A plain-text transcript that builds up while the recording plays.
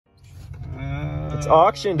It's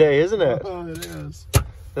auction day, isn't it? Oh, it is.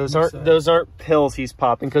 Those aren't pills he's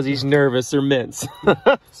popping because he's nervous. They're mints.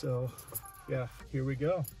 So, yeah, here we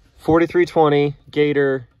go. 4320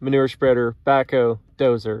 Gator manure spreader backhoe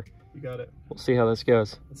dozer. You got it. We'll see how this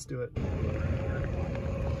goes. Let's do it.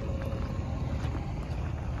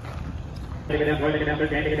 Take it down, 14, and then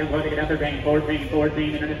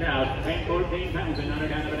it's out. 14 pounds, and now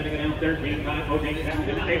down, take it down, 13, 5, 14 pounds,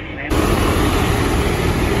 and 8.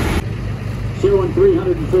 Showing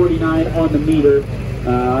 349 on the meter.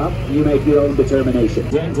 You make your own determination.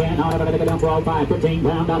 10, 10, out of it, down 12, 5, 15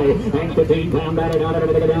 pound daddy, and 15 pound daddy, out of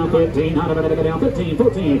it, down 15, out of it, down 15,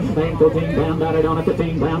 14, and 14 pound daddy, down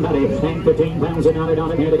 15 pound daddy, and 15 pounds, and out of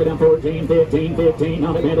it, down 14, 15, 15,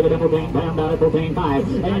 out of it, down 14 pound daddy, 14,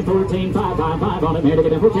 5, and 14, 5, 5, 5, on it,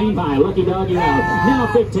 down 14, 5, lucky dog, you out. Now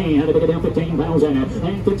 15, out of it, down 15 pounds in it,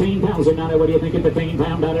 and 15 pounds, and out of what do you think, 15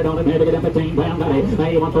 pound daddy, on it, down 15 pound daddy,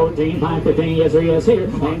 hey, you want 14, 5, 15, yes, sir, yes, here,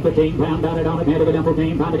 and 15 pound daddy, on it, down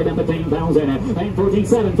 14 pound, get down 15 pounds in it, and 14,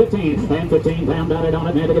 7, 15, and 15 pound got it on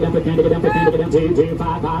it, get down 15, get down 15, get down 2, 2,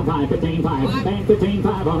 5, 5, 5, 15, 5, and 15,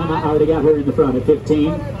 5 on it. I already got her in the front at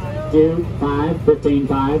 15, 2, 5, 15,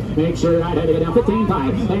 5. Make sure I had to get down 15,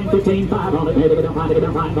 5, and 15, 5 on it, get down 5, get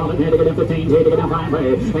down 5 on it, get down 15, 2, get down 5,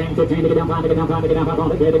 and 15, get down 5, get down 5, get down 5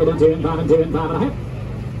 on it, get down 2 and 5 and 2 and 5 and a half.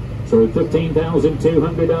 So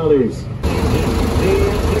 $15,200.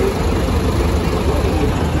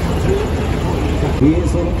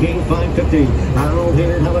 Here's little King 550. Out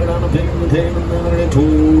here, have it on the table,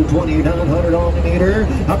 2,900 on the meter.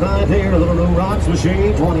 Up right there, a little new rocks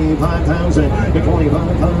machine, 25,000.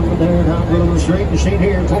 25,000 there, down a little straight machine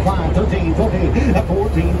here, 12, 5, 13, 14,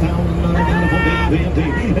 14,000, down to 14, 15,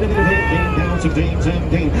 and a bit of 15, down 16,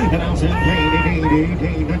 17, and now 17, 18,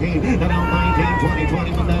 18, 19, and now 19, 20,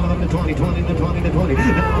 20, and now 20, 20, to 20, to 20,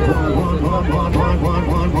 and now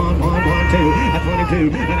 2, at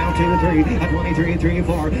 22, and now 2 to 3, at 23, 3,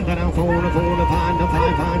 4, and now 4 to 4 to 5, to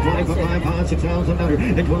 5, 5, 20, 5, 5, 6,000 better,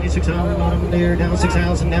 and 26,000 there, down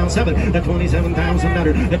 6,000, down 7, at 27,000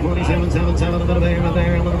 better, at 27, 7, 7, a little there, a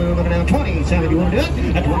little bit down 27, you want to do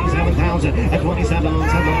it? At 27,000, at 27,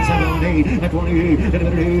 7, 7, 8, at 28, at 9, at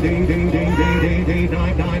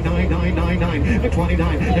 29, at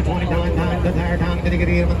 29, 9, there, down, get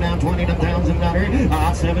even now 20,000 better,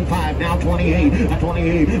 7, 5, now 28, at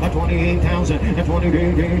 28, at 28,000, at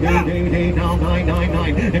 22, now 9, 9,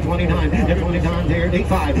 9, at 29, at 29, there, 8,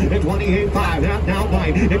 5, at 28, 5, now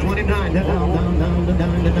 9, at 29, down,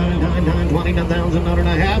 29,000 and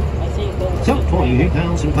a half. So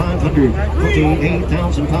 28,500,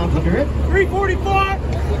 28,500. 344.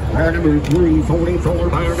 Fire number 344,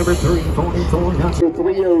 fire number 344. That's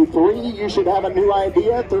 303. You should have a new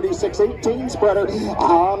idea. 3618 spreader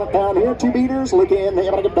on down here, 2 meters. Look in, they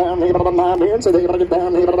gotta get down here, down here, so they gotta get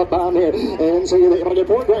down here, down here, and so they gotta get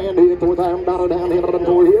 $4,000 here, $4,000 down here,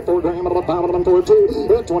 $4 here, $4,000 down,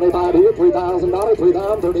 $4,200, 25 here, $3,000,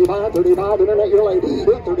 3,000, 35, 35, internet, you're late,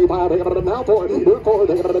 35, they gotta now 4, they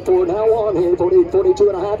gotta 4 now 1 here, 40, 42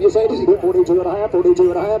 and a half, you say, 42 and a half,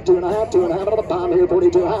 42 and a half, 2 and a half, 2 and a half, down here,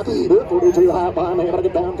 42 and a half, 42 half, I'm able to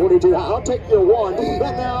get down 42. I'll take your 1.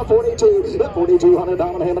 And now 42. 4,200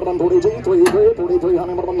 down and handle on 42. 43.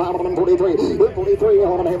 4,300 on 43. 43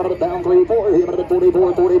 on and handle it down 3. 4. Here at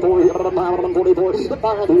 44. 44. Here at 9 on 44.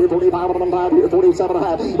 5 here. 45 on 5 here. 47 and a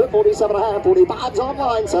half. 47 and a half. 45's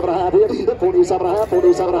online. 7 and a half here. 47 and a half.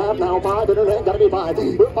 47 and a half. Now 5 internet. Gotta be 5.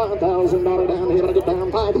 $5,000 down here. Get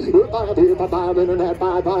down 5. 5 here. 5 internet.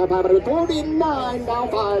 5. 49 now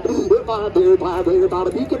 5. 5 here. 5 here.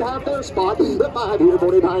 5. You can have their spot. 5 here,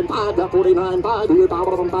 49, 5 to 49, 5 here,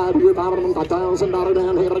 5 here, $5,000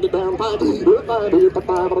 down here, get down 5 here, 5 here,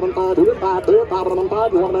 5 here, 5 here,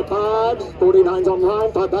 5, you want them at 5, 49's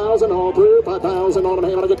online, 5,000 all through, 5,000 on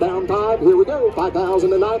them, get down 5, here we go, 5,000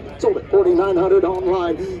 tonight, sold it, 4,900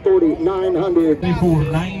 online, 4,900.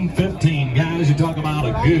 915, guys, you talk about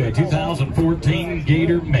a good 2014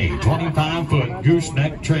 Gator made 25-foot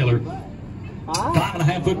gooseneck trailer.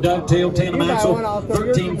 5.5-foot dovetail, tandem axle,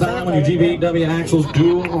 13 thigh on your GVW axles,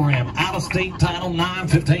 dual rim. Out of state title,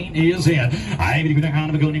 915 is in. I need to go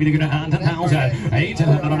down, 10,000, 8,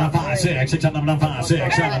 5, 6, 6, 5,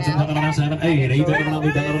 6, 7, 7, 8, 8, 10 now,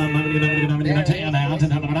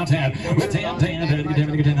 10, with 10,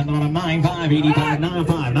 10, 9, 5, 85, 9,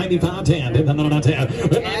 5, 95, 10, 10,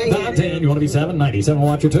 95, 10. You want to be 7, 97,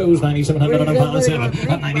 watch your toes, 97, 7, 95,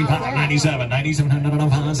 97,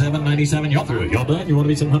 97, 7, 97, you're through. You're done. You want to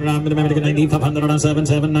be 700? I'm going to make it 9,500 on 7,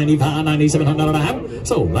 7, 95, 9,700 on a half.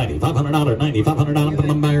 So $9,500, $9,500 for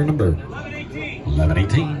the buyer number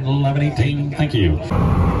 1118, 1118. Thank you.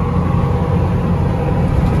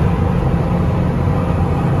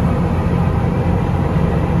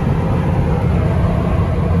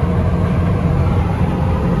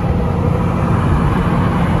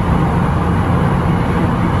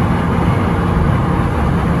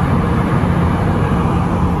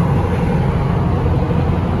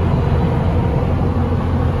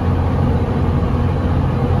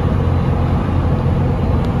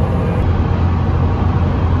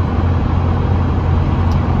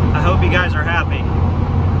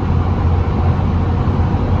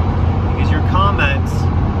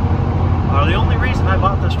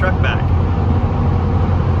 truck back.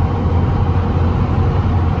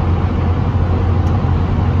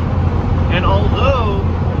 And although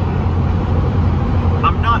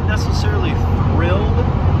I'm not necessarily thrilled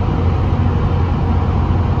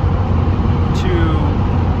to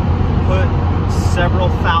put several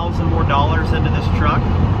thousand more dollars into this truck,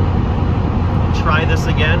 try this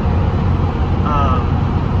again,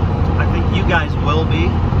 I think you guys will be.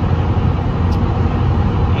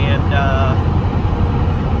 And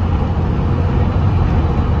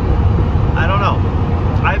I don't know.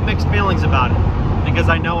 I have mixed feelings about it because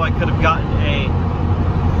I know I could have gotten a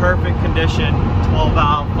perfect condition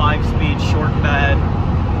 12-valve, 5-speed short bed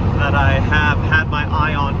that I have had my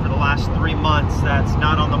eye on for the last 3 months that's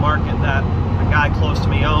not on the market, that a guy close to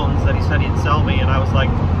me owns, that he said he'd sell me. And I was like,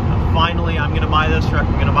 finally, I'm going to buy this truck.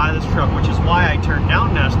 I'm going to buy this truck, which is why I turned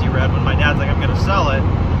down Nasty Red when my dad's like, I'm going to sell it.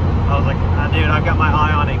 I was like, dude, I've got my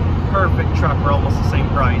eye on a perfect truck for almost the same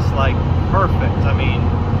price. Like, perfect. I mean,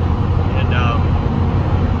 and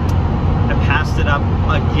I passed it up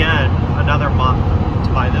again another month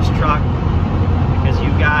to buy this truck because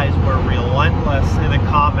you guys were relentless in the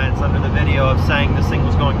comments under the video of saying this thing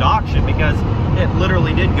was going to auction, because it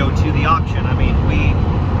literally did go to the auction. I mean, we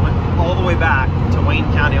went all the way back to Wayne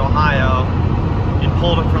County, Ohio, and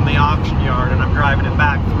pulled it from the auction yard, and I'm driving it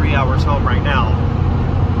back 3 hours home right now.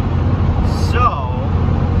 So,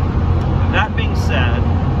 that being said,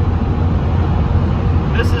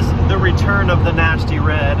 this is the return of the Nasty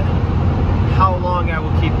Red. How long I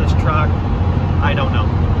will keep this truck, I don't know.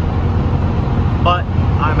 But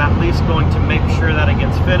I'm at least going to make sure that it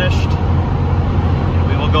gets finished, and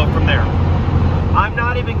we will go from there. I'm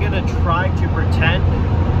not even going to try to pretend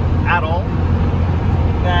at all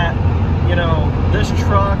that, you know, this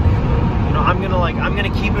truck, you know, I'm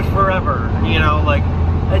gonna keep it forever, you know, like,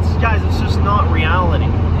 guys, it's just not reality.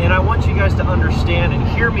 And I want you guys to understand and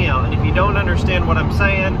hear me out. And if you don't understand what I'm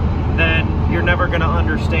saying, then you're never gonna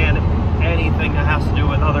understand anything that has to do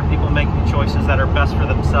with other people making choices that are best for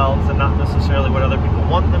themselves and not necessarily what other people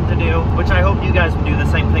want them to do, which I hope you guys would do the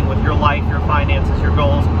same thing with your life, your finances, your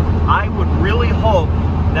goals. I would really hope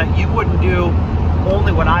that you wouldn't do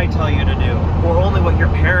only what I tell you to do, or only what your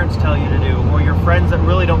parents tell you to do, or your friends that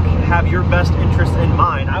really don't have your best interest in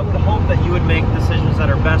mind. I would hope that you would make decisions that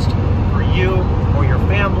are best for you, or your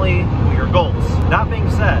family, or your goals. That being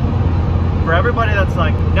said, for everybody that's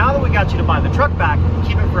like, now that we got you to buy the truck back,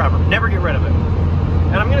 keep it forever, never get rid of it.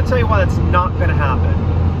 And I'm gonna tell you why that's not gonna happen,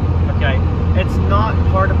 okay? It's not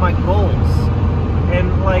part of my goals.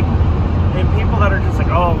 And like, and people that are just like,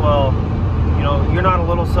 oh, well, you know, you're not a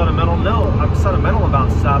little sentimental. No, I'm sentimental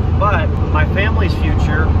about stuff, but my family's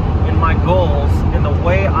future and my goals and the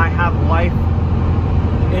way I have life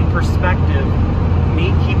in perspective,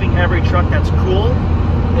 me keeping every truck that's cool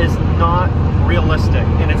is not realistic,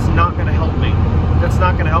 and it's not going to help me. That's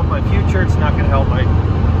not going to help my future. It's not going to help my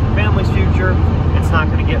family's future. It's not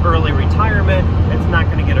going to get early retirement. It's not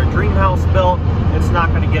going to get our dream house built. It's not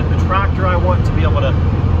going to get the tractor I want to be able to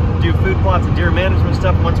do food plots and deer management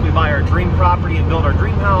stuff once we buy our dream property and build our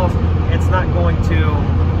dream house. It's not going to,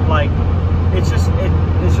 like, it's just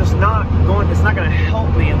not going, it's not going to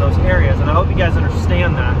help me in those areas. And I hope you guys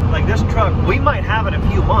understand that. Like, this truck, we might have it a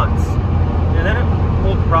few months, and then it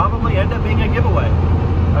will probably end up being a giveaway,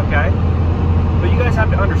 okay? But you guys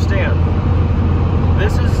have to understand,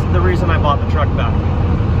 this is the reason I bought the truck back.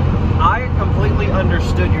 I completely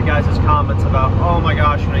understood your guys' comments about, oh my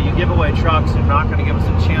gosh, you know, you give away trucks, you're not going to give us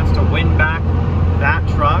a chance to win back that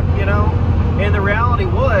truck, you know? And the reality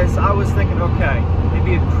was, I was thinking, okay, it'd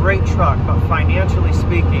be a great truck, but financially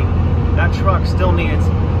speaking, that truck still needs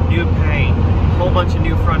new paint, a whole bunch of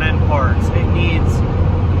new front end parts. It needs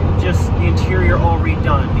just the interior all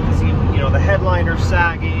redone because, you know, the headliner's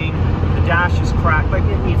sagging, the dash is cracked. Like,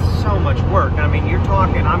 it needs so much work. I mean, you're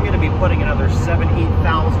talking, I'm going to be putting another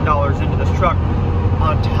 $7,000–8,000 into this truck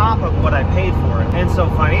on top of what I paid for it. And so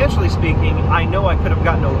financially speaking, I know I could have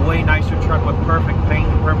gotten a way nicer truck with perfect paint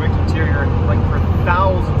and perfect interior, like, for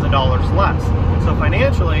thousands of dollars less. So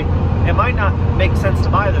financially, it might not make sense to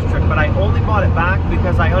buy this truck, but I only bought it back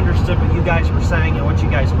because I understood what you guys were saying and what you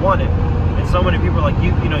guys wanted. And so many people are like,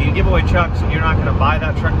 you know, you give away trucks and you're not going to buy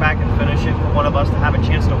that truck back and finish it for one of us to have a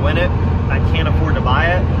chance to win it. I can't afford to buy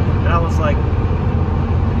it. And I was like,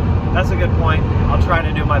 that's a good point. I'll try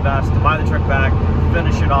to do my best to buy the truck back,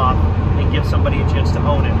 finish it off, and give somebody a chance to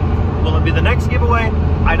own it. Will it be the next giveaway?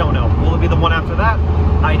 I don't know. Will it be the one after that?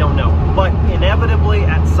 I don't know. But inevitably,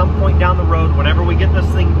 at some point down the road, whenever we get this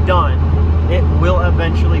thing done, it will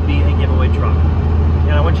eventually be a giveaway truck.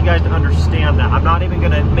 And I want you guys to understand that. I'm not even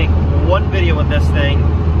going to make one video with this thing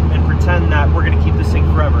and pretend that we're going to keep this thing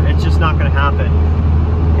forever. It's just not going to happen.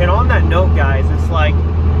 And on that note, guys, it's like,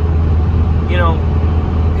 you know,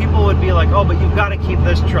 people would be like, oh, but you've got to keep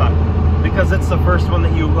this truck because it's the first one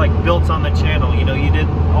that you like built on the channel. You know, you did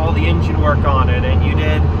all the engine work on it, and you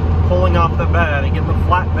did pulling off the bed and getting the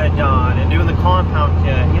flatbed done and doing the compound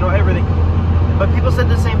kit, you know, everything. But people said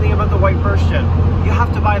the same thing about the white first gen. You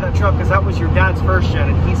have to buy that truck because that was your dad's first gen,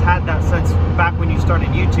 and he's had that since back when you started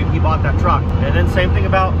YouTube. He bought that truck. And then same thing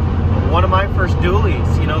about one of my first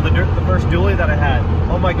dualies, you know, the first dually that I had.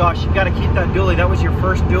 Oh my gosh, you got to keep that dually. That was your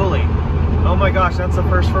first dually. Oh my gosh, that's the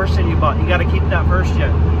first gen you bought. You got to keep that first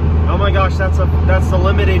gen. Oh my gosh, that's the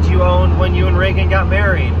limited you owned when you and Reagan got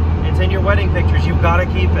married. It's in your wedding pictures. You've got to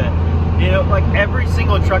keep it. You know, like every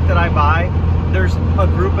single truck that I buy, there's a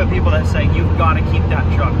group of people that say, you've got to keep that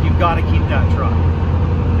truck. You've got to keep that truck.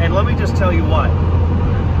 And let me just tell you what,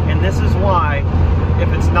 and this is why, if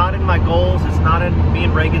it's not in my goals, it's not in me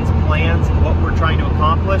and Reagan's plans and what we're trying to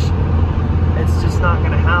accomplish, it's just not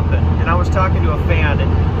going to happen. And I was talking to a fan,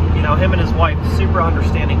 and you know, him and his wife, super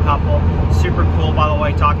understanding couple, super cool, by the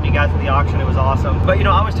way, talking to you guys at the auction, it was awesome. But you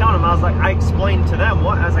know, I was telling him, I was like, I explained to them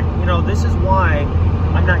what, I was like, you know, this is why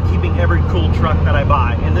I'm not keeping every cool truck that I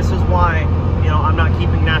buy, and this is why, you know, I'm not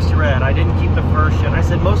keeping Nasty Red. I didn't keep the first gen. I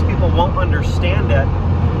said most people won't understand it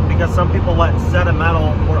because some people let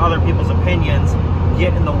sentimental or other people's opinions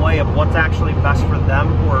get in the way of what's actually best for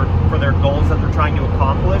them or for their goals that they're trying to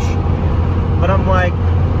accomplish. But I'm like,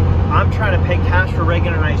 I'm trying to pay cash for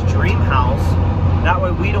Reagan and I's dream house. That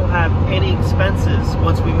way we don't have any expenses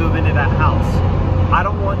once we move into that house. I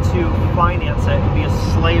don't want to finance it and be a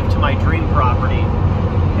slave to my dream property.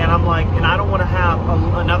 And I'm like, and I don't want to have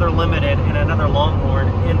another Limited and another Longhorn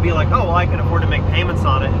and be like, oh, well, I can afford to make payments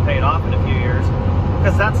on it and pay it off in a few years.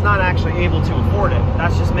 Because that's not actually able to afford it.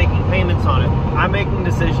 That's just making payments on it. I'm making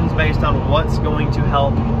decisions based on what's going to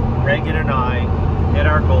help Reagan and I hit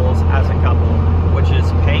our goals as a couple, which is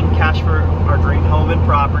paying cash for our dream home and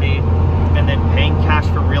property, and then paying cash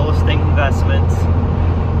for real estate investments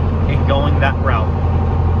and going that route.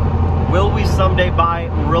 Will we someday buy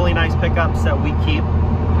really nice pickups that we keep?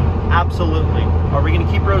 Absolutely. Are we going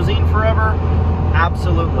to keep Rosine forever?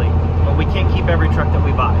 Absolutely. But we can't keep every truck that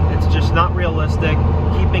we buy. It's just not realistic.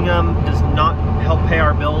 Keeping them does not help pay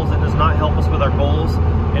our bills. It does not help us with our goals.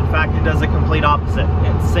 In fact, it does the complete opposite.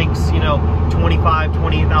 It sinks, you know, $25,000,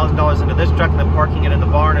 $28,000 into this truck and then parking it in the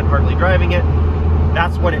barn and hardly driving it.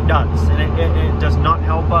 That's what it does. And it does not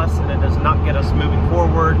help us, and it does not get us moving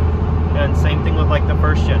forward. And same thing with like the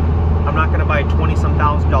first gen. I'm not going to buy a $20-some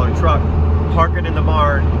thousand truck, park it in the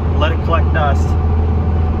barn, let it collect dust,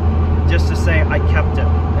 just to say I kept it.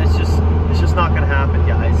 It's just not going to happen,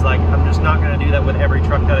 guys. Like, I'm just not going to do that with every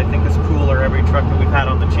truck that I think is cool, or every truck that we've had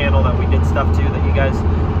on the channel that we did stuff to that you guys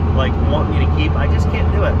like want me to keep. I just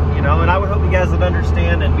can't do it, you know. And I would hope you guys would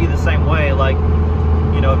understand and be the same way. Like,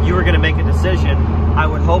 you know, if you were going to make a decision, I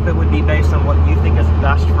would hope it would be based on what you think is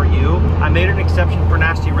best for you. I made an exception for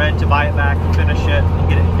Nasty Red to buy it back, finish it, and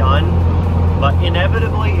get it done. But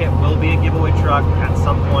inevitably, it will be a giveaway truck at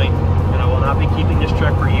some point, and I will not be keeping this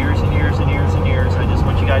truck for years and years and years and years. I just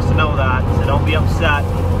want you guys to know that, so don't be upset,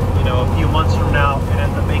 you know, a few months from now it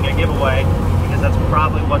ends up being a giveaway, because that's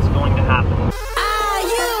probably what's going to happen. Are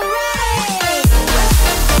you ready?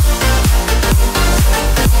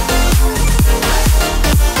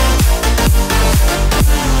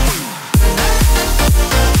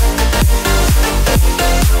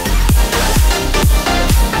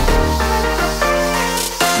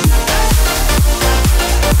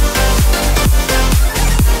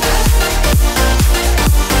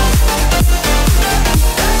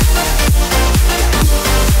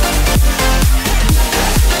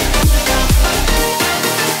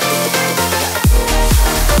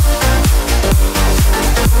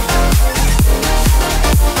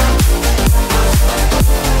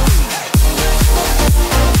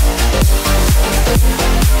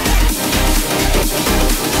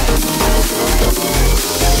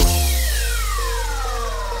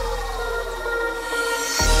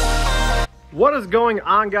 What is going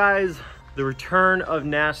on, guys? The return of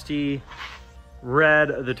Nasty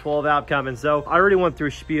Red, the 12 outcome. And so I already went through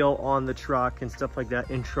a spiel on the truck and stuff like that,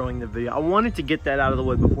 introing the video. I wanted to get that out of the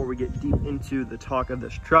way before we get deep into the talk of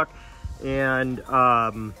this truck and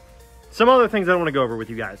some other things I want to go over with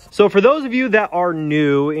you guys. So for those of you that are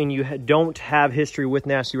new and you don't have history with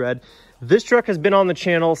Nasty Red, this truck has been on the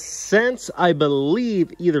channel since, I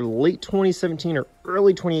believe, either late 2017 or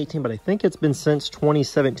early 2018, but I think it's been since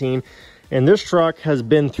 2017. And this truck has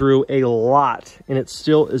been through a lot, and it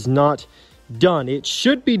still is not done. It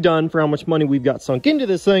should be done for how much money we've got sunk into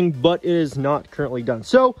this thing, but it is not currently done.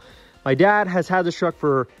 So my dad has had this truck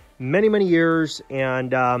for many, many years,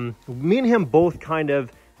 and me and him both kind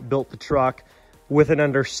of built the truck with an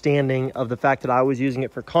understanding of the fact that I was using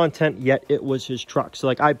it for content, yet it was his truck. So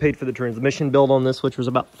like I paid for the transmission build on this, which was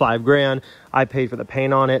about $5 grand. I paid for the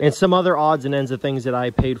paint on it and some other odds and ends of things that I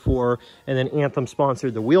paid for. And then Anthem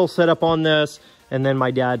sponsored the wheel setup on this. And then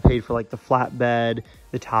my dad paid for like the flatbed,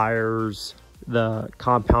 the tires, the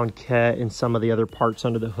compound kit, and some of the other parts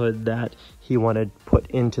under the hood that he wanted put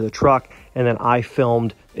into the truck. And then I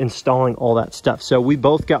filmed installing all that stuff. So we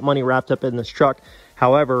both got money wrapped up in this truck.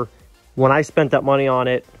 However, when I spent that money on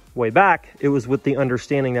it way back, it was with the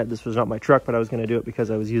understanding that this was not my truck, but I was going to do it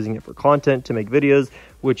because I was using it for content to make videos,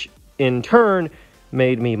 which in turn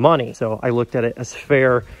made me money. So I looked at it as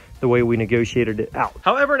fair the way we negotiated it out.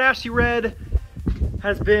 However, Nasty Red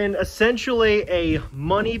has been essentially a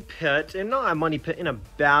money pit, and not a money pit in a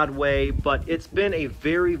bad way, but it's been a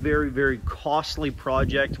very, very, very costly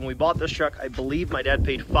project. When we bought this truck, I believe my dad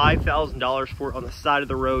paid $5,000 for it on the side of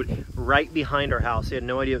the road right behind our house. He had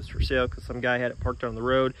no idea it was for sale because some guy had it parked on the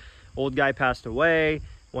road. Old guy passed away.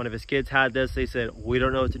 One of his kids had this. They said, we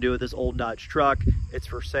don't know what to do with this old Dodge truck. It's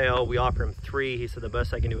for sale. We offered him $3,000. He said the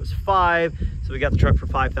best I can do is $5,000. So we got the truck for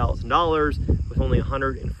 $5,000 with only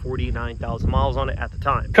 149,000 miles on it at the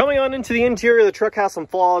time. Coming on into the interior, the truck has some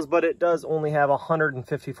flaws, but it does only have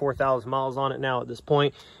 154,000 miles on it now at this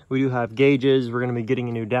point. We do have gauges. We're going to be getting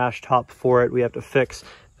a new dash top for it. We have to fix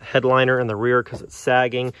the headliner in the rear because it's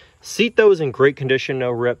sagging. Seat though is in great condition,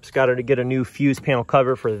 no rips. Got to get a new fuse panel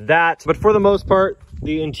cover for that. But for the most part,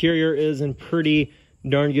 the interior is in pretty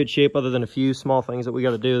darn good shape, other than a few small things that we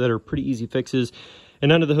got to do that are pretty easy fixes.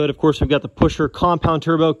 And under the hood, of course, we've got the pusher compound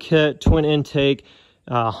turbo kit, twin intake,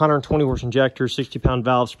 120 horse injector, 60-pound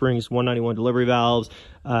valve springs, 191 delivery valves,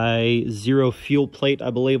 a 0 fuel plate, I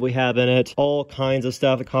believe we have in it. All kinds of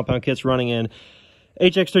stuff. The compound kit's running in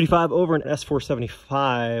HX35 over an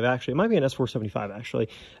S475. Actually, it might be an S475 actually.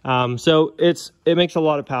 So it makes a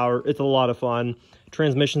lot of power. It's a lot of fun.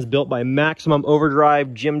 Transmission's built by Maximum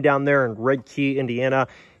Overdrive. Jim down there in Red Key, Indiana.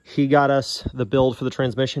 He got us the build for the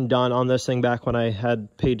transmission done on this thing back when I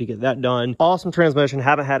had paid to get that done. Awesome transmission.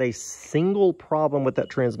 Haven't had a single problem with that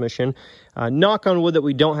transmission. Knock on wood that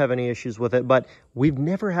we don't have any issues with it, but we've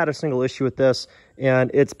never had a single issue with this, and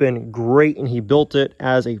it's been great. And he built it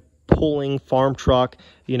as a pulling farm truck,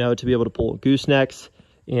 you know, to be able to pull goosenecks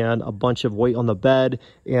and a bunch of weight on the bed,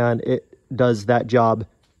 and it does that job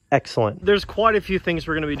excellent. There's quite a few things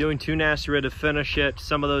we're going to be doing to Nasty Red to finish it.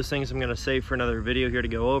 Some of those things I'm going to save for another video here to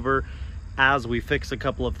go over as we fix a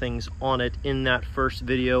couple of things on it in that first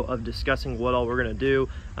video of discussing what all we're going to do.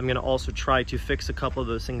 I'm going to also try to fix a couple of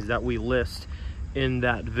those things that we list in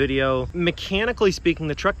that video. Mechanically speaking,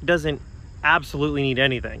 the truck doesn't absolutely need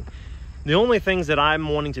anything. The only things that I'm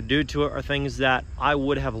wanting to do to it are things that I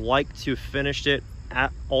would have liked to finish it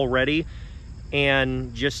at already,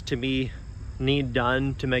 and just to be need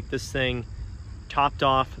done to make this thing topped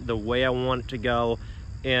off the way I want it to go,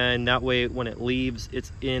 and that way when it leaves,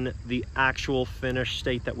 it's in the actual finished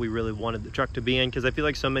state that we really wanted the truck to be in, because I feel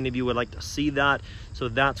like so many of you would like to see that. So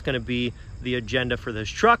that's going to be the agenda for this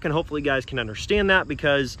truck, and hopefully you guys can understand that,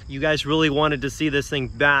 because you guys really wanted to see this thing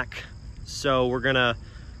back. So we're gonna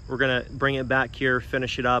bring it back here,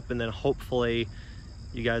 finish it up, and then hopefully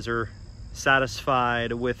you guys are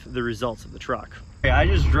satisfied with the results of the truck. I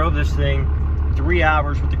just drove this thing 3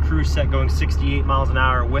 hours with the cruise set going 68 miles an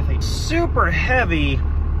hour with a super heavy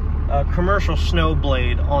commercial snow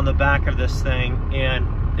blade on the back of this thing,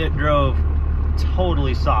 and it drove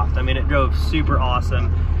totally soft. I mean, it drove super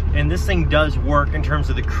awesome. And this thing does work in terms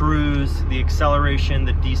of the cruise, the acceleration,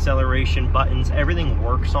 the deceleration buttons. Everything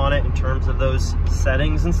works on it in terms of those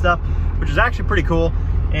settings and stuff, which is actually pretty cool.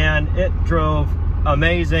 And it drove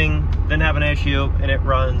amazing, didn't have an issue, and it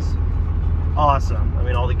runs awesome. I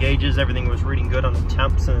mean, all the gauges, everything was reading good on the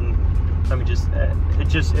temps, and I mean,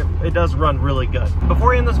 it does run really good.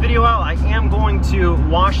 Before I end this video out, I am going to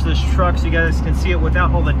wash this truck so you guys can see it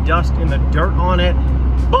without all the dust and the dirt on it.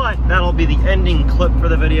 But that'll be the ending clip for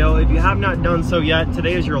the video. If you have not done so yet,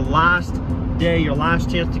 today is your last day, your last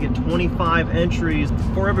chance to get 25 entries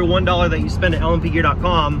for every $1 that you spend at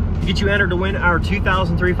lmpgear.com to get you entered to win our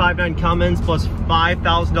 2003-59 Cummins plus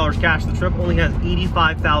 $5,000 cash. The truck only has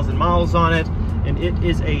 85,000 miles on it, and it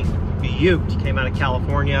is a beaut. Came out of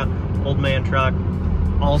California, old man truck,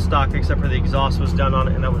 all stock except for the exhaust was done on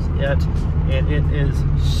it, and that was it. And it is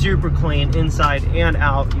super clean inside and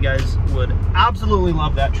out. You guys would absolutely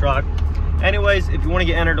love that truck. Anyways, if you want to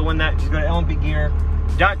get entered to win that, just go to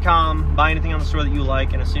lmpgear.com, buy anything on the store that you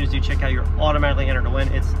like, and as soon as you check out, you're automatically entered to win.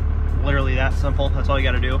 It's literally that simple. That's all you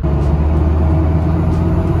got to do.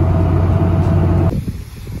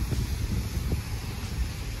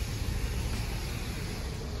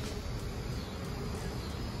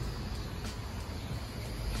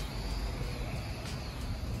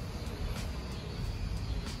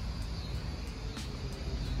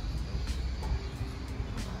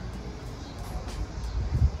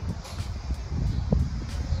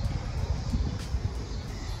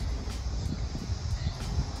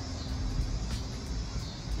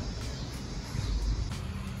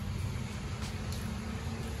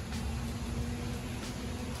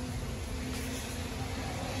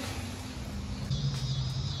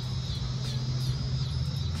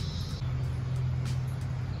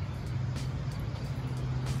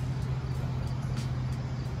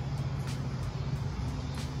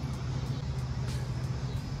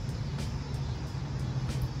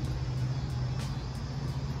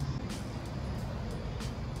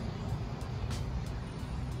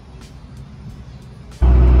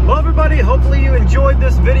 everybody. Hopefully you enjoyed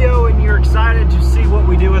this video and you're excited to see what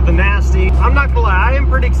we do with the Nasty. I'm not gonna lie, I am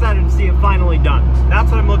pretty excited to see it finally done.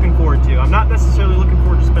 That's what I'm looking forward to. I'm not necessarily looking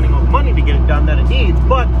forward to spending all the money to get it done that it needs,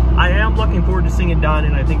 but I am looking forward to seeing it done,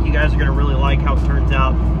 and I think you guys are gonna really like how it turns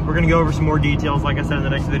out. We're gonna go over some more details, like I said, in the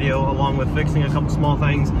next video, along with fixing a couple small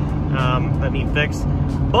things that need fixed.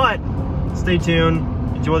 But stay tuned,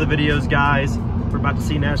 enjoy the videos, guys. We're about to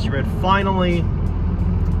see Nasty Red finally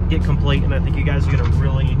get complete, and I think you guys are gonna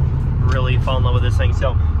really fall in love with this thing.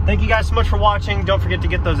 So thank you guys so much for watching. Don't forget to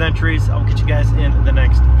get those entries. I'll get you guys in the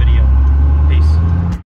next video.